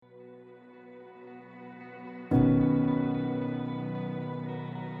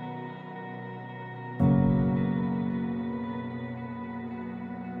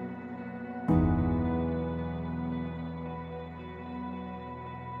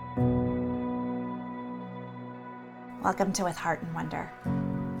Welcome to With Heart and Wonder.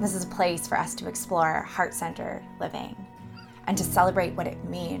 This is a place for us to explore heart-centered living and to celebrate what it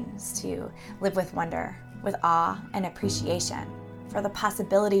means to live with wonder, with awe and appreciation for the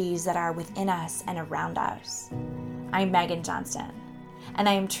possibilities that are within us and around us. I'm Megan Johnston, and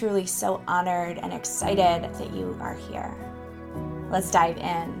I am truly so honored and excited that you are here. Let's dive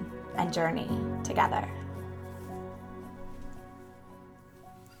in and journey together.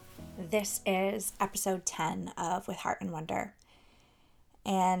 This is episode 10 of With Heart and Wonder,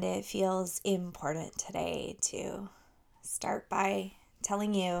 and it feels important today to start by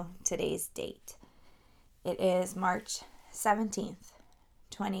telling you today's date. It is March 17th,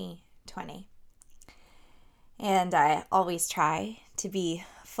 2020, and I always try to be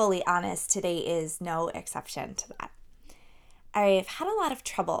fully honest. Today is no exception to that. I've had a lot of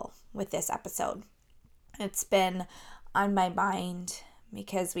trouble with this episode. It's been on my mind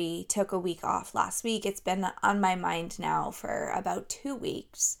because we took a week off last week. It's been on my mind now for about 2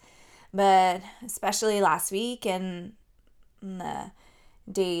 weeks, but especially last week and the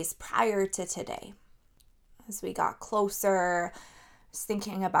days prior to today, as we got closer, I was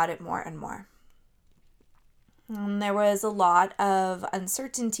thinking about it more and more. There was a lot of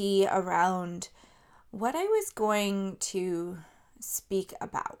uncertainty around what I was going to speak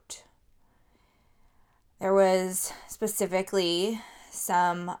about. There was specifically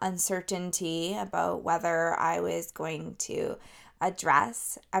some uncertainty about whether I was going to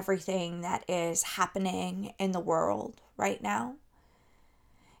address everything that is happening in the world right now.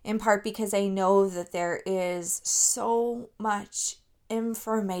 In part because I know that there is so much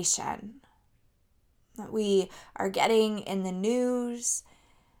information that we are getting in the news,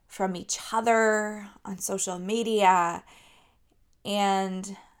 from each other, on social media,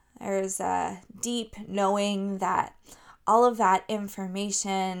 and there's a deep knowing that all of that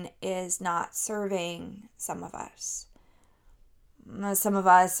information is not serving some of us. Some of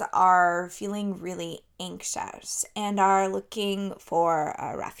us are feeling really anxious and are looking for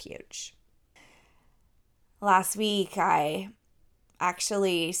a refuge. Last week, I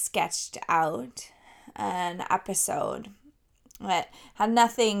actually sketched out an episode that had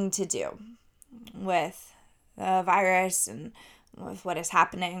nothing to do with the virus and with what is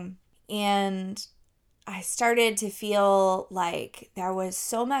happening. And I started to feel like there was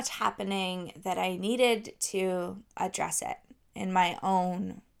so much happening that I needed to address it in my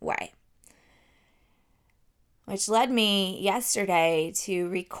own way. Which led me yesterday to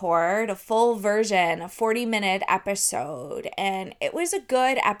record a full version, a 40-minute episode. And it was a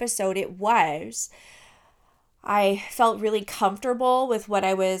good episode. It was. I felt really comfortable with what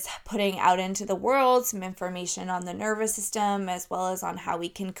I was putting out into the world, some information on the nervous system, as well as on how we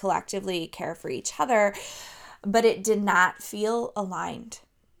can collectively care for each other, but it did not feel aligned.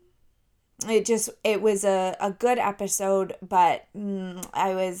 It was a good episode, but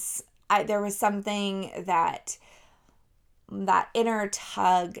there was something that inner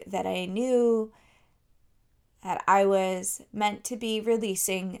tug that I knew that I was meant to be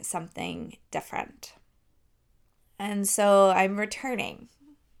releasing something different. And so I'm returning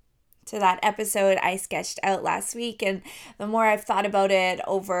to that episode I sketched out last week. And the more I've thought about it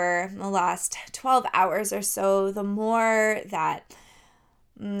over the last 12 hours or so, the more that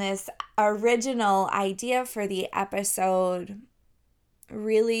this original idea for the episode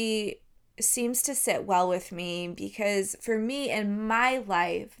really seems to sit well with me, because for me in my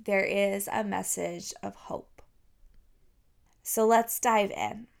life, there is a message of hope. So let's dive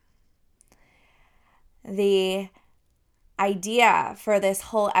in. The idea for this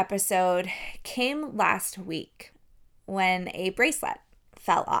whole episode came last week when a bracelet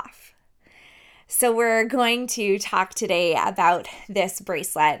fell off. So we're going to talk today about this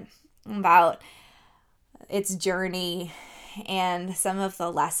bracelet, about its journey and some of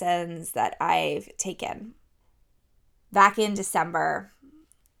the lessons that I've taken. Back in December,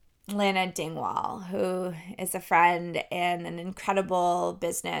 Lana Dingwall, who is a friend and an incredible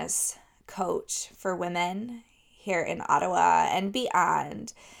business coach for women here in Ottawa and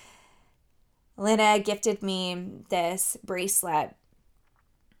beyond, Lana gifted me this bracelet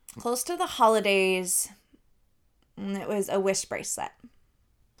close to the holidays. It was a wish bracelet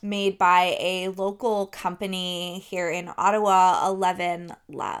made by a local company here in Ottawa, 11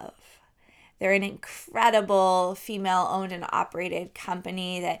 Love. They're an incredible female-owned and operated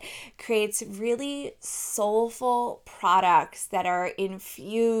company that creates really soulful products that are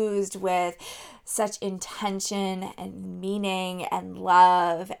infused with such intention and meaning and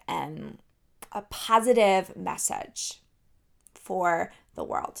love and a positive message for the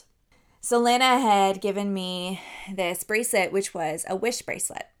world. So Lana had given me this bracelet, which was a wish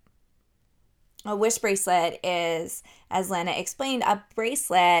bracelet. A wish bracelet is, as Lana explained, a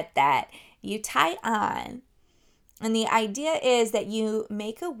bracelet that you tie on. And the idea is that you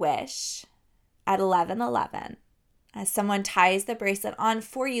make a wish at 11:11 as someone ties the bracelet on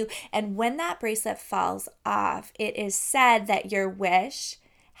for you. And when that bracelet falls off, it is said that your wish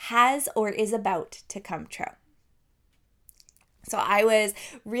has or is about to come true. So I was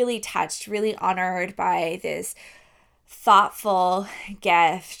really touched, really honored by this thoughtful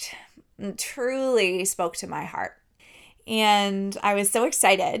gift. It truly spoke to my heart. And I was so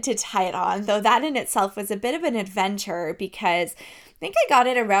excited to tie it on, though that in itself was a bit of an adventure because I think I got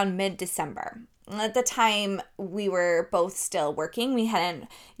it around mid-December. At the time, we were both still working. We hadn't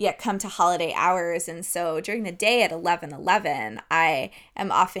yet come to holiday hours. And so during the day at 11:11, I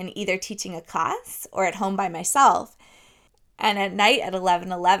am often either teaching a class or at home by myself. And at night at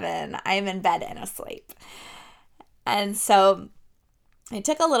 11:11, I am in bed and asleep. And so it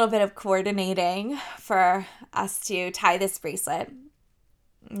took a little bit of coordinating for us to tie this bracelet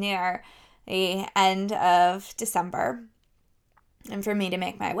near the end of December and for me to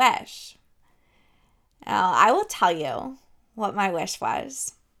make my wish. Now, I will tell you what my wish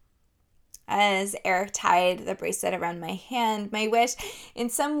was. As Eric tied the bracelet around my hand, my wish in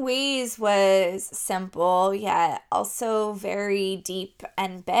some ways was simple, yet also very deep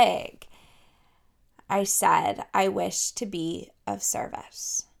and big. I said, I wish to be of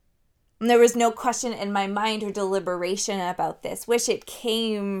service. And there was no question in my mind or deliberation about this wish. It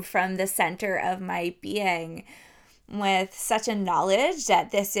came from the center of my being with such a knowledge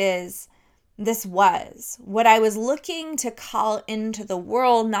that this was what I was looking to call into the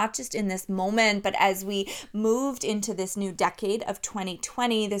world, not just in this moment, but as we moved into this new decade of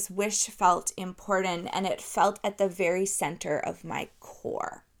 2020, this wish felt important and it felt at the very center of my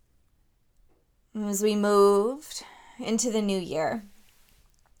core. As we moved into the new year,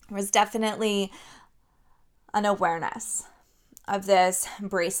 there was definitely an awareness of this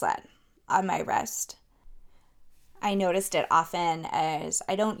bracelet on my wrist. I noticed it often as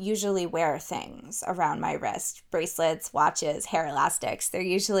I don't usually wear things around my wrist. Bracelets, watches, hair elastics, they're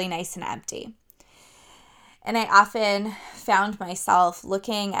usually nice and empty. And I often found myself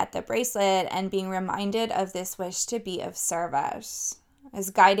looking at the bracelet and being reminded of this wish to be of service, as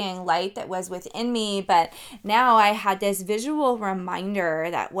guiding light that was within me. But now I had this visual reminder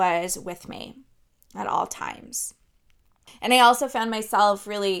that was with me at all times. And I also found myself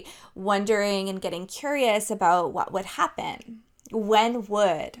really wondering and getting curious about what would happen. When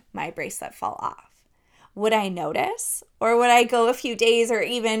would my bracelet fall off? Would I notice? Or would I go a few days or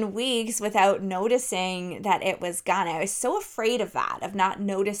even weeks without noticing that it was gone? I was so afraid of that, of not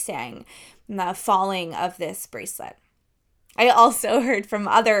noticing the falling of this bracelet. I also heard from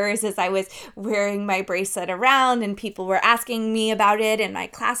others as I was wearing my bracelet around and people were asking me about it in my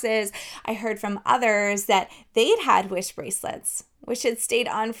classes. I heard from others that they'd had wish bracelets, which had stayed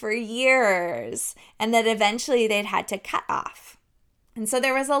on for years, and that eventually they'd had to cut off. And so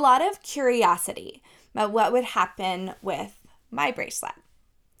there was a lot of curiosity about what would happen with my bracelet.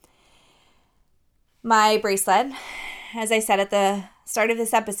 My bracelet, as I said at the start of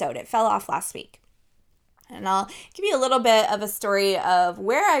this episode, it fell off last week. And I'll give you a little bit of a story of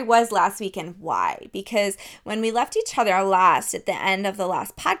where I was last week and why. Because when we left each other last at the end of the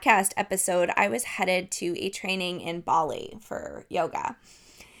last podcast episode, I was headed to a training in Bali for yoga.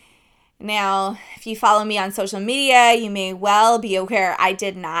 Now, if you follow me on social media, you may well be aware I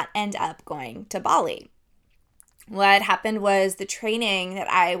did not end up going to Bali. What happened was the training that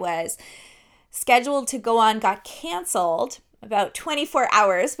I was scheduled to go on got canceled about 24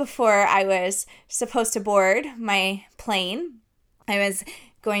 hours before I was supposed to board my plane. I was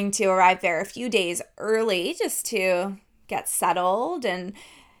going to arrive there a few days early just to get settled and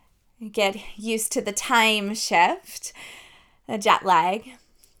get used to the time shift, the jet lag.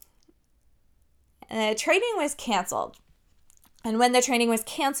 The training was canceled. And when the training was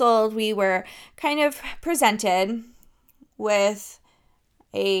canceled, we were kind of presented with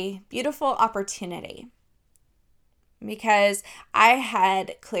a beautiful opportunity, because I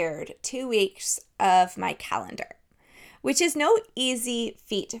had cleared 2 weeks of my calendar, which is no easy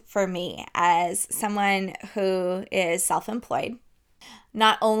feat for me as someone who is self-employed.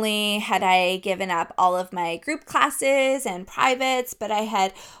 Not only had I given up all of my group classes and privates, but I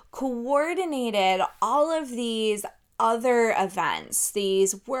had coordinated all of these other events,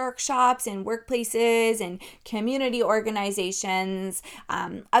 these workshops and workplaces and community organizations,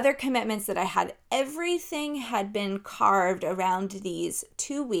 other commitments that I had. Everything had been carved around these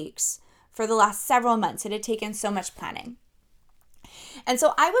 2 weeks for the last several months. It had taken so much planning. And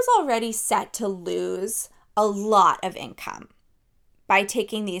so I was already set to lose a lot of income by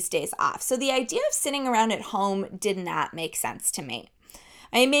taking these days off. So the idea of sitting around at home did not make sense to me.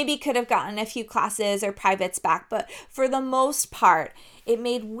 I maybe could have gotten a few classes or privates back, but for the most part, it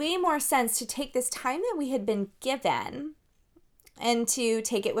made way more sense to take this time that we had been given and to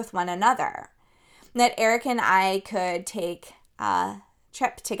take it with one another. That Eric and I could take a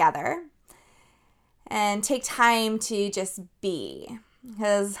trip together and take time to just be,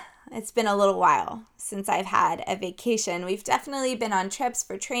 because it's been a little while since I've had a vacation. We've definitely been on trips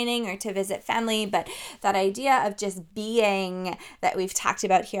for training or to visit family, but that idea of just being that we've talked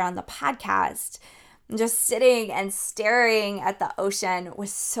about here on the podcast, just sitting and staring at the ocean,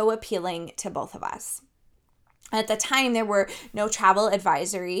 was so appealing to both of us. At the time, there were no travel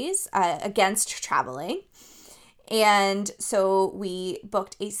advisories against traveling. And so we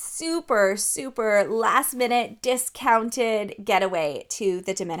booked a super, super last minute discounted getaway to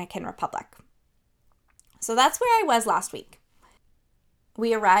the Dominican Republic. So that's where I was last week.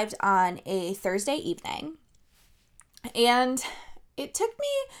 We arrived on a Thursday evening, and it took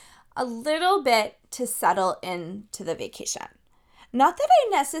me a little bit to settle into the vacation. Not that I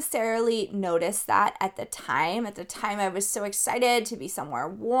necessarily noticed that at the time. At the time, I was so excited to be somewhere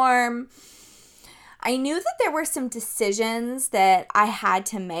warm. I knew that there were some decisions that I had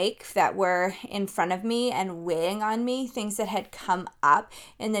to make that were in front of me and weighing on me, things that had come up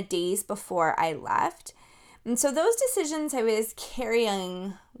in the days before I left. And so those decisions I was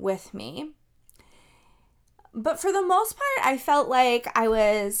carrying with me. But for the most part, I felt like I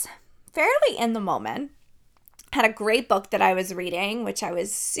was fairly in the moment. Had a great book that I was reading, which I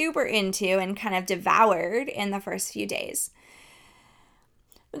was super into and kind of devoured in the first few days.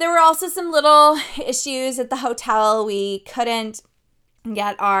 There were also some little issues at the hotel. We couldn't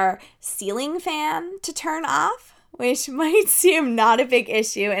get our ceiling fan to turn off, which might seem not a big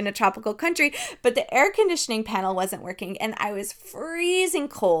issue in a tropical country, but the air conditioning panel wasn't working, and I was freezing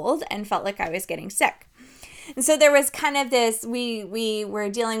cold and felt like I was getting sick. And so there was kind of this, we were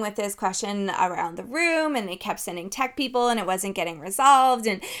dealing with this question around the room, and they kept sending tech people, and it wasn't getting resolved,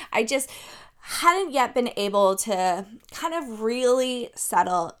 and I just hadn't yet been able to kind of really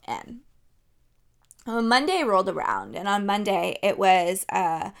settle in. Monday rolled around, and on Monday it was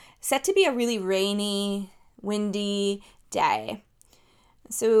set to be a really rainy, windy day.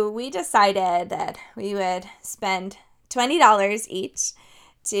 So we decided that we would spend $20 each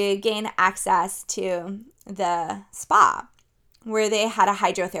to gain access to the spa where they had a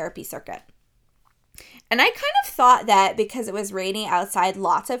hydrotherapy circuit. And I kind of thought that because it was raining outside,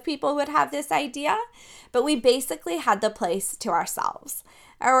 lots of people would have this idea, but we basically had the place to ourselves.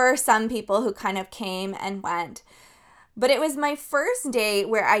 There were some people who kind of came and went, but it was my first day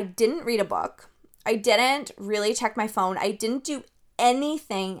where I didn't read a book. I didn't really check my phone. I didn't do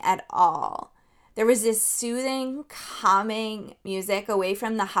anything at all. There was this soothing, calming music away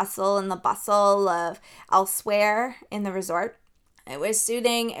from the hustle and the bustle of elsewhere in the resort. It was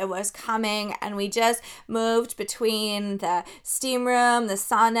soothing, it was calming, and we just moved between the steam room, the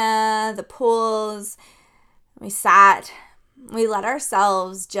sauna, the pools. We sat, we let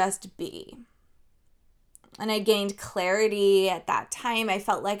ourselves just be. And I gained clarity at that time. I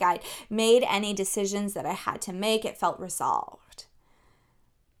felt like I'd made any decisions that I had to make. It felt resolved.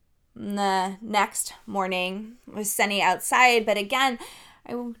 And the next morning was sunny outside, but again,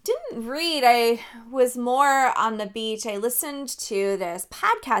 I didn't read. I was more on the beach. I listened to this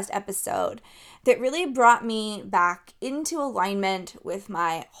podcast episode that really brought me back into alignment with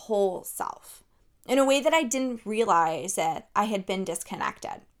my whole self in a way that I didn't realize that I had been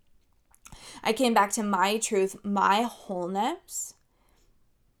disconnected. I came back to my truth, my wholeness.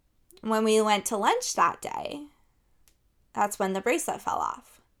 When we went to lunch that day, that's when the bracelet fell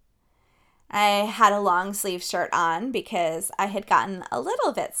off. I had a long sleeve shirt on because I had gotten a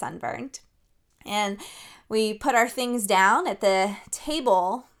little bit sunburned. And we put our things down at the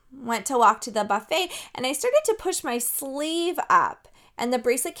table, went to walk to the buffet, and I started to push my sleeve up, and the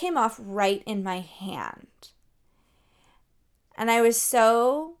bracelet came off right in my hand. And I was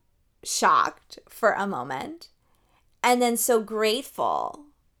so shocked for a moment, and then so grateful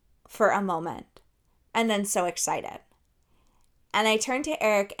for a moment, and then so excited. And I turned to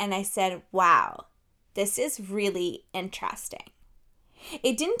Eric and I said, wow, this is really interesting.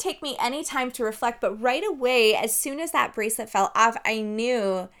 It didn't take me any time to reflect, but right away, as soon as that bracelet fell off, I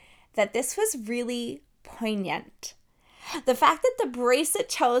knew that this was really poignant. The fact that the bracelet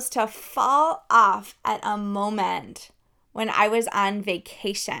chose to fall off at a moment when I was on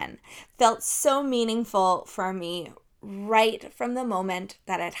vacation felt so meaningful for me right from the moment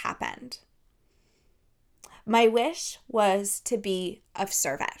that it happened. My wish was to be of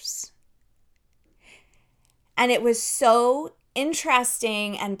service. And it was so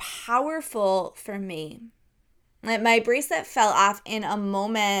interesting and powerful for me. My bracelet fell off in a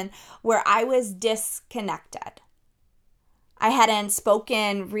moment where I was disconnected. I hadn't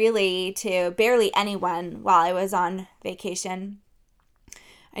spoken really to barely anyone while I was on vacation.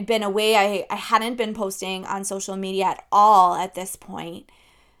 I'd been away. I hadn't been posting on social media at all at this point.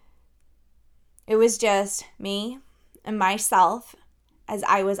 It was just me and myself as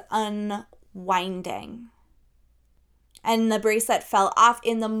I was unwinding. And the bracelet fell off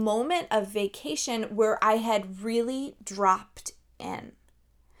in the moment of vacation where I had really dropped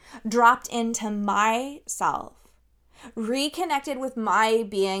into myself, reconnected with my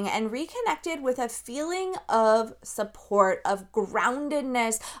being, and reconnected with a feeling of support, of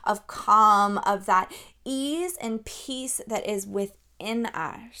groundedness, of calm, of that ease and peace that is within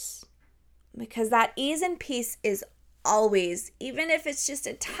us. Because that ease and peace is always, even if it's just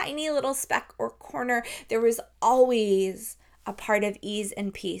a tiny little speck or corner, there is always a part of ease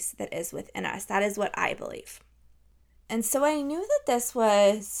and peace that is within us. That is what I believe. And so I knew that this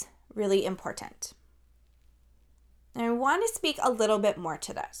was really important. And I want to speak a little bit more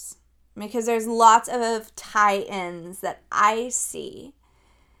to this because there's lots of tie-ins that I see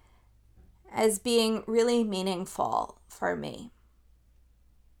as being really meaningful for me.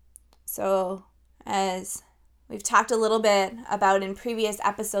 So as we've talked a little bit about in previous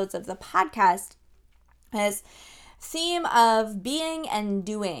episodes of the podcast, this theme of being and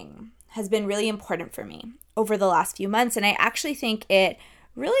doing has been really important for me over the last few months. And I actually think it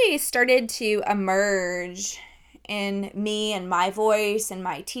really started to emerge in me and my voice and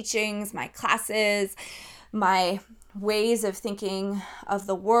my teachings, my classes, my ways of thinking of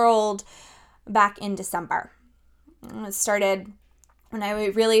the world back in December. It started when I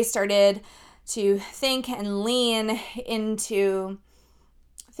really started to think and lean into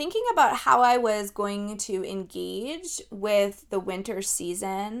thinking about how I was going to engage with the winter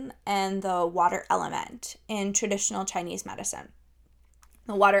season and the water element in traditional Chinese medicine.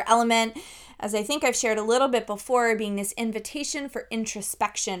 The water element, as I think I've shared a little bit before, being this invitation for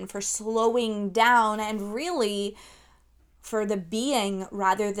introspection, for slowing down, and really for the being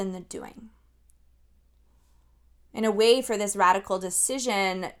rather than the doing. In a way, for this radical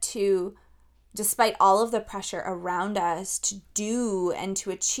decision to, despite all of the pressure around us, to do and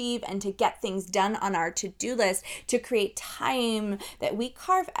to achieve and to get things done on our to-do list, to create time that we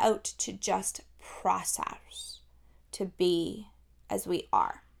carve out to just process, to be as we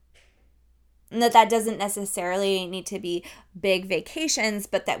are. And that doesn't necessarily need to be big vacations,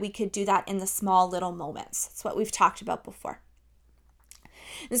 but that we could do that in the small little moments. It's what we've talked about before.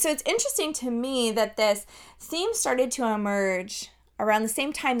 And so it's interesting to me that this theme started to emerge around the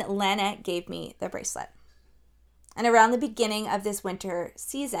same time that Lana gave me the bracelet. And around the beginning of this winter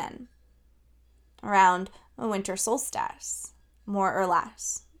season, around a winter solstice, more or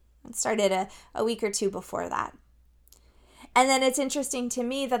less. It started a week or two before that. And then it's interesting to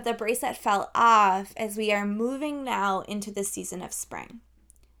me that the bracelet fell off as we are moving now into the season of spring.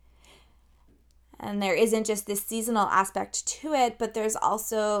 And there isn't just this seasonal aspect to it, but there's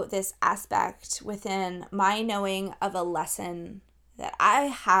also this aspect within my knowing of a lesson that I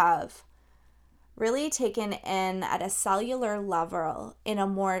have really taken in at a cellular level in a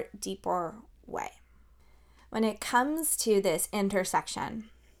more deeper way. When it comes to this intersection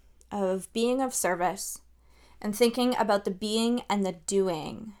of being of service and thinking about the being and the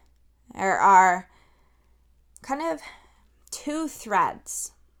doing, there are kind of two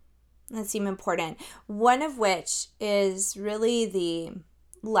threads that seem important. One of which is really the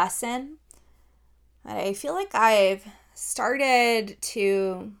lesson that I feel like I've started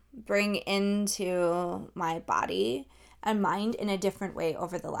to bring into my body and mind in a different way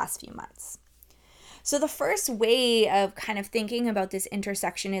over the last few months. So the first way of kind of thinking about this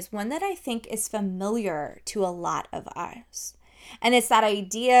intersection is one that I think is familiar to a lot of us. And it's that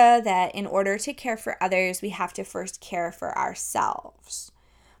idea that in order to care for others, we have to first care for ourselves.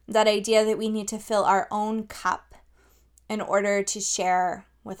 That idea that we need to fill our own cup in order to share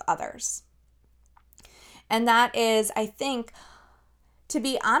with others. And that is, I think, to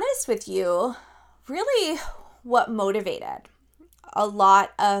be honest with you, really what motivated a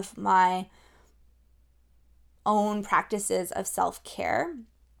lot of my own practices of self-care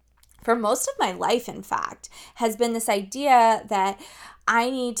for most of my life, in fact, has been this idea that I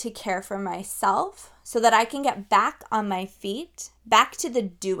need to care for myself so that I can get back on my feet, back to the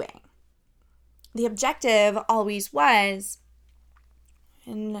doing. The objective always was,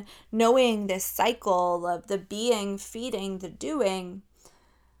 in knowing this cycle of the being feeding the doing,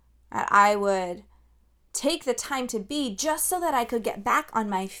 that I would take the time to be just so that I could get back on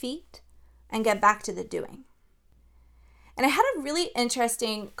my feet and get back to the doing. And I had a really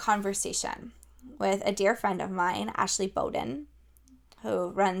interesting conversation with a dear friend of mine, Ashley Bowden, who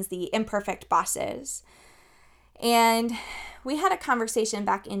runs the Imperfect Bosses. And we had a conversation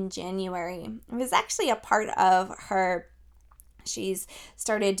back in January. It was actually a part of she's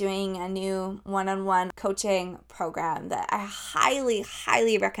started doing a new one-on-one coaching program that I highly,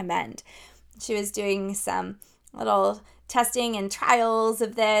 highly recommend. She was doing some little testing and trials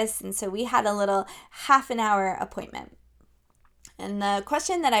of this. And so we had a little half an hour appointment. And the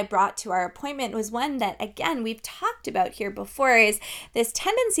question that I brought to our appointment was one that, again, we've talked about here before, is this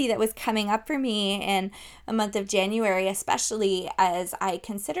tendency that was coming up for me in a month of January, especially as I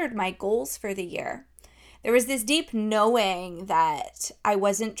considered my goals for the year. There was this deep knowing that I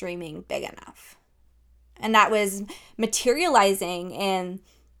wasn't dreaming big enough. And that was materializing in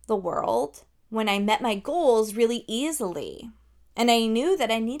the world when I met my goals really easily. And I knew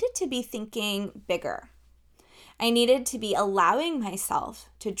that I needed to be thinking bigger. I needed to be allowing myself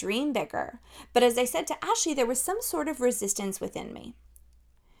to dream bigger. But as I said to Ashley, there was some sort of resistance within me.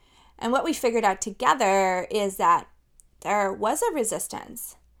 And what we figured out together is that there was a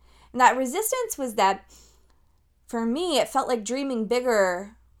resistance. And that resistance was that for me, it felt like dreaming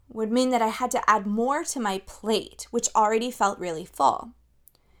bigger would mean that I had to add more to my plate, which already felt really full.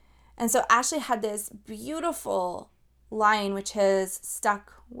 And so Ashley had this beautiful line, which has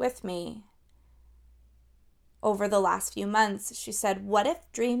stuck with me over the last few months. She said, "What if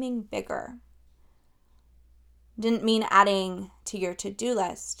dreaming bigger didn't mean adding to your to-do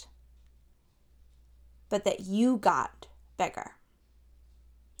list, but that you got bigger?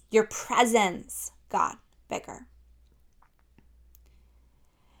 Your presence got bigger."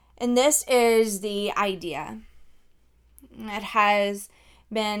 And this is the idea that has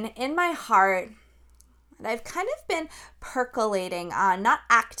been in my heart that I've kind of been percolating on, not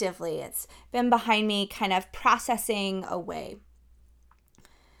actively. It's been behind me, kind of processing away.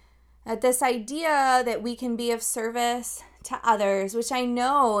 That this idea that we can be of service to others, which I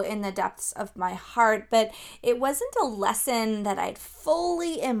know in the depths of my heart, but it wasn't a lesson that I'd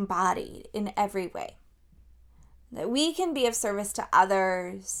fully embodied in every way. That we can be of service to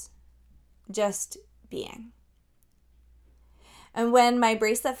others just being. And when my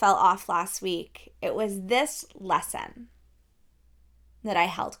bracelet fell off last week, it was this lesson that I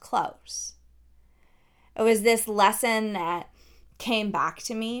held close. It was this lesson that came back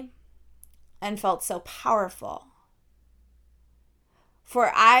to me and felt so powerful.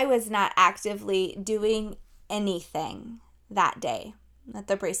 For I was not actively doing anything that day that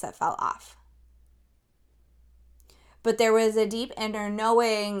the bracelet fell off. But there was a deep inner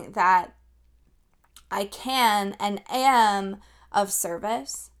knowing that I can and am of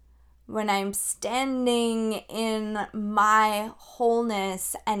service when I'm standing in my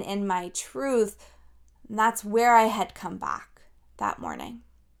wholeness and in my truth. And that's where I had come back that morning.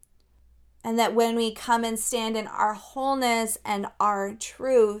 And that when we come and stand in our wholeness and our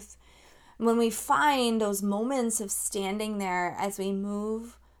truth, when we find those moments of standing there as we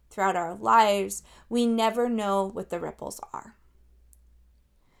move throughout our lives, we never know what the ripples are.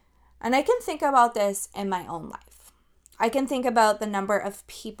 And I can think about this in my own life. I can think about the number of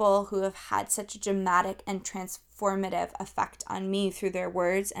people who have had such a dramatic and transformative effect on me through their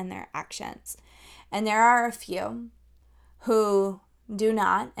words and their actions. And there are a few who do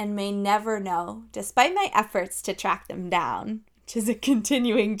not and may never know, despite my efforts to track them down, which is a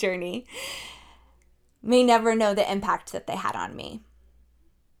continuing journey, may never know the impact that they had on me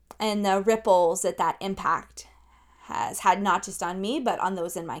and the ripples that that impact has had, not just on me, but on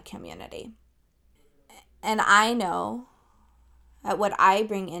those in my community. And I know that what I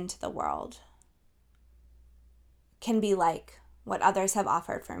bring into the world can be like what others have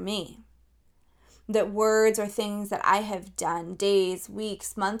offered for me. That words or things that I have done days,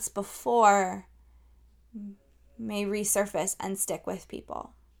 weeks, months before may resurface and stick with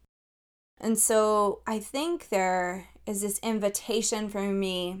people. And so I think there is this invitation for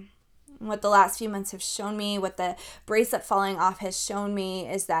me. What the last few months have shown me, what the bracelet falling off has shown me,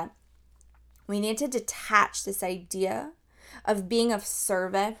 is that we need to detach this idea of being of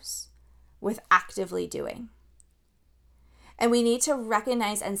service with actively doing. And we need to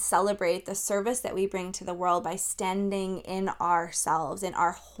recognize and celebrate the service that we bring to the world by standing in ourselves, in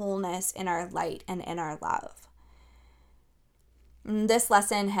our wholeness, in our light, and in our love. And this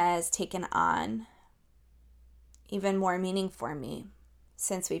lesson has taken on even more meaning for me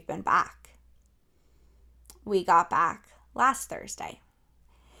since we've been back. We got back last Thursday.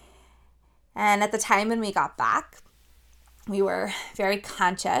 And at the time when we got back, we were very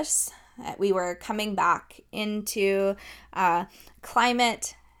conscious that we were coming back into a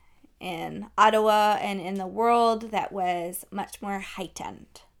climate in Ottawa and in the world that was much more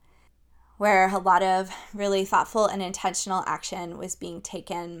heightened, where a lot of really thoughtful and intentional action was being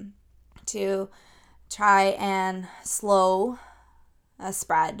taken to try and slow a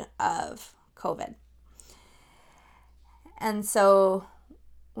spread of COVID. And so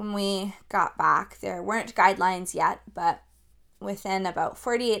when we got back, there weren't guidelines yet, but within about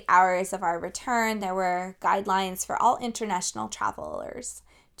 48 hours of our return, there were guidelines for all international travelers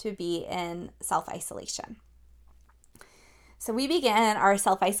to be in self-isolation. So we began our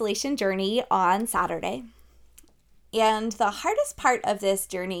self-isolation journey on Saturday. And the hardest part of this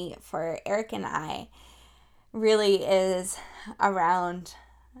journey for Eric and I really is around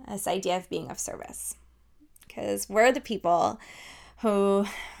this idea of being of service. Because we're the people who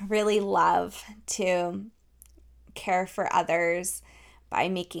really love to care for others by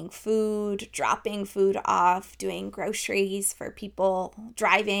making food, dropping food off, doing groceries for people,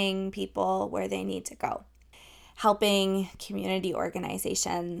 driving people where they need to go, helping community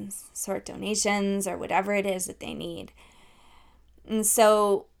organizations sort donations or whatever it is that they need. And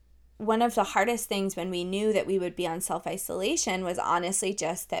so one of the hardest things when we knew that we would be on self-isolation was honestly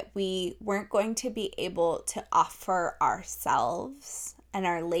just that we weren't going to be able to offer ourselves and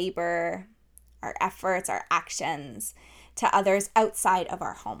our labor, our efforts, our actions to others outside of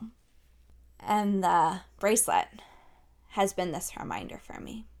our home. And the bracelet has been this reminder for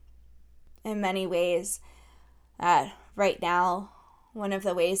me. In many ways, right now, one of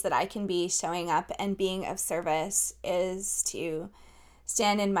the ways that I can be showing up and being of service is to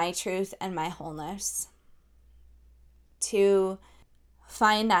stand in my truth and my wholeness, to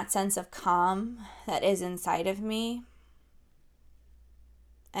find that sense of calm that is inside of me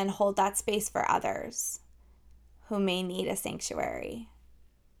and hold that space for others who may need a sanctuary.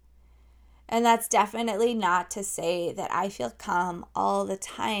 And that's definitely not to say that I feel calm all the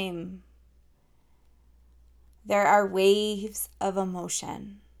time. There are waves of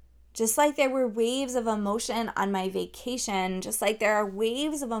emotion. Just like there were waves of emotion on my vacation, just like there are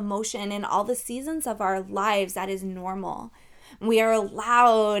waves of emotion in all the seasons of our lives, that is normal. We are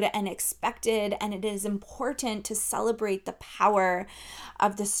allowed and expected, and it is important to celebrate the power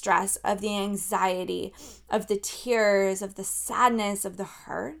of the stress, of the anxiety, of the tears, of the sadness, of the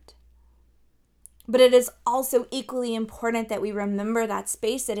hurt. But it is also equally important that we remember that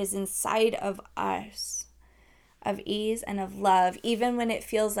space that is inside of us, of ease and of love, even when it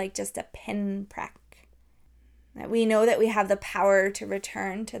feels like just a pinprick. That we know that we have the power to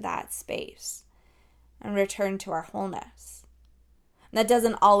return to that space and return to our wholeness. That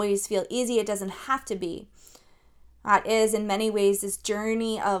doesn't always feel easy. It doesn't have to be. That is, in many ways, this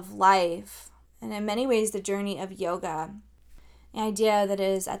journey of life, and in many ways, the journey of yoga. The idea that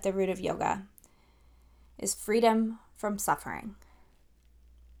is at the root of yoga is freedom from suffering.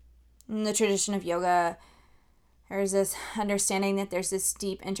 In the tradition of yoga, there's this understanding that there's this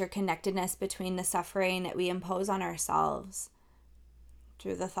deep interconnectedness between the suffering that we impose on ourselves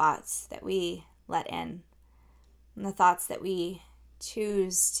through the thoughts that we let in and the thoughts that we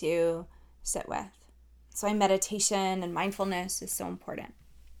choose to sit with. That's why meditation and mindfulness is so important.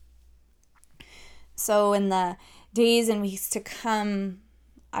 So in the days and weeks to come,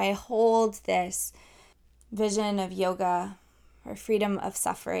 I hold this vision of yoga or freedom of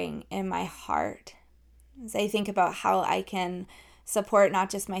suffering in my heart as I think about how I can support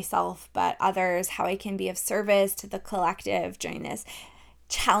not just myself but others, how I can be of service to the collective during this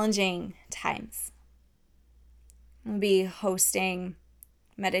challenging times. I'll be hosting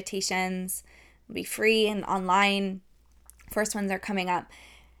meditations. It'll be free and online. First ones are coming up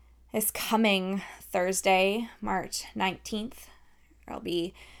this coming Thursday, March 19th. There'll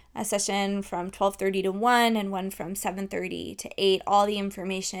be a session from 12:30 to 1 and one from 7:30 to 8. All the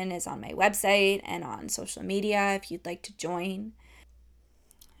information is on my website and on social media if you'd like to join.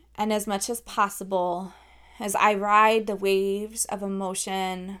 And as much as possible, as I ride the waves of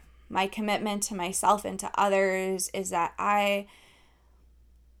emotion, my commitment to myself and to others is that I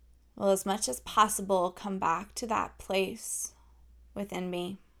will, as much as possible, come back to that place within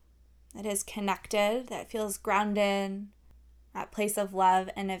me that is connected, that feels grounded, that place of love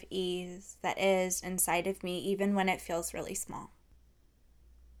and of ease that is inside of me, even when it feels really small.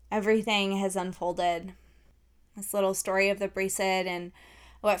 Everything has unfolded. This little story of the bracelet and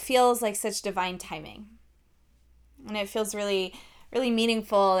what feels like such divine timing. And it feels really, really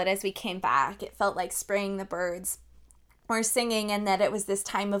meaningful that as we came back, it felt like spring, the birds were singing, and that it was this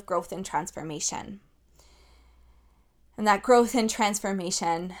time of growth and transformation. And that growth and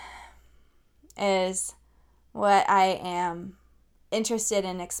transformation is what I am interested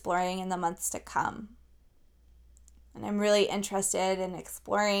in exploring in the months to come. And I'm really interested in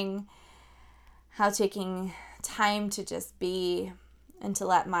exploring how taking time to just be and to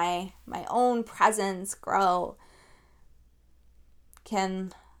let my own presence grow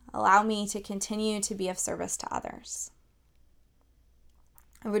can allow me to continue to be of service to others.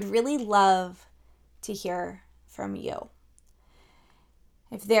 I would really love to hear from you.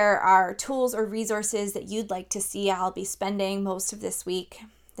 If there are tools or resources that you'd like to see, I'll be spending most of this week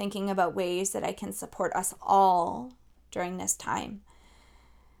thinking about ways that I can support us all during this time.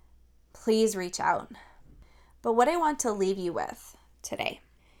 Please reach out. But what I want to leave you with today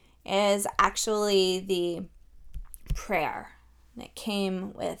is actually the prayer that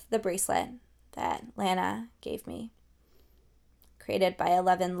came with the bracelet that Lana gave me. Created by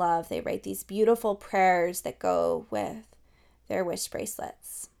 11 Love, they write these beautiful prayers that go with their wish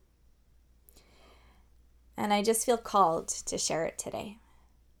bracelets. And I just feel called to share it today.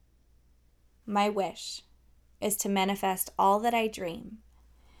 My wish is to manifest all that I dream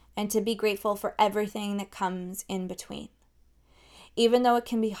and to be grateful for everything that comes in between. Even though it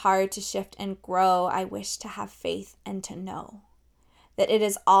can be hard to shift and grow, I wish to have faith and to know that it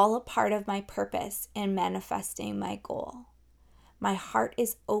is all a part of my purpose in manifesting my goal. My heart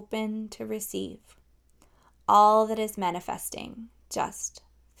is open to receive all that is manifesting just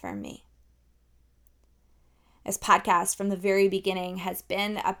for me. This podcast from the very beginning has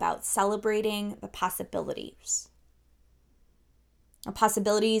been about celebrating the possibilities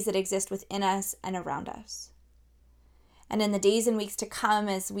that exist within us and around us. And in the days and weeks to come,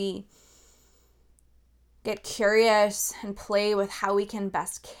 as we get curious and play with how we can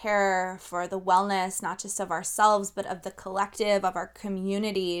best care for the wellness, not just of ourselves, but of the collective, of our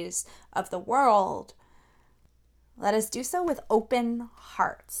communities, of the world, let us do so with open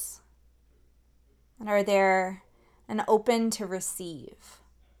hearts and are there and open to receive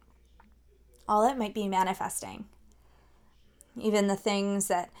all that might be manifesting. Even the things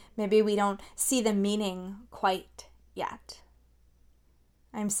that maybe we don't see the meaning quite yet.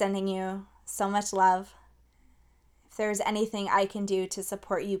 I'm sending you so much love. If there's anything I can do to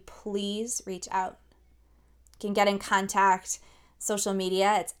support you, please reach out. You can get in contact, social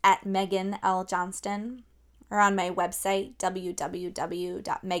media, it's at Megan L. Johnston, or on my website,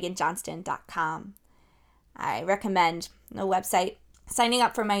 www.meganjohnston.com. I recommend the website signing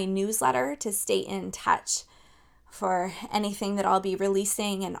up for my newsletter to stay in touch for anything that I'll be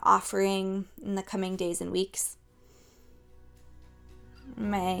releasing and offering in the coming days and weeks.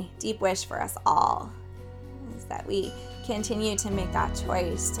 My deep wish for us all is that we continue to make that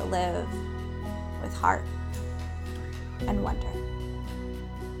choice to live with heart and wonder.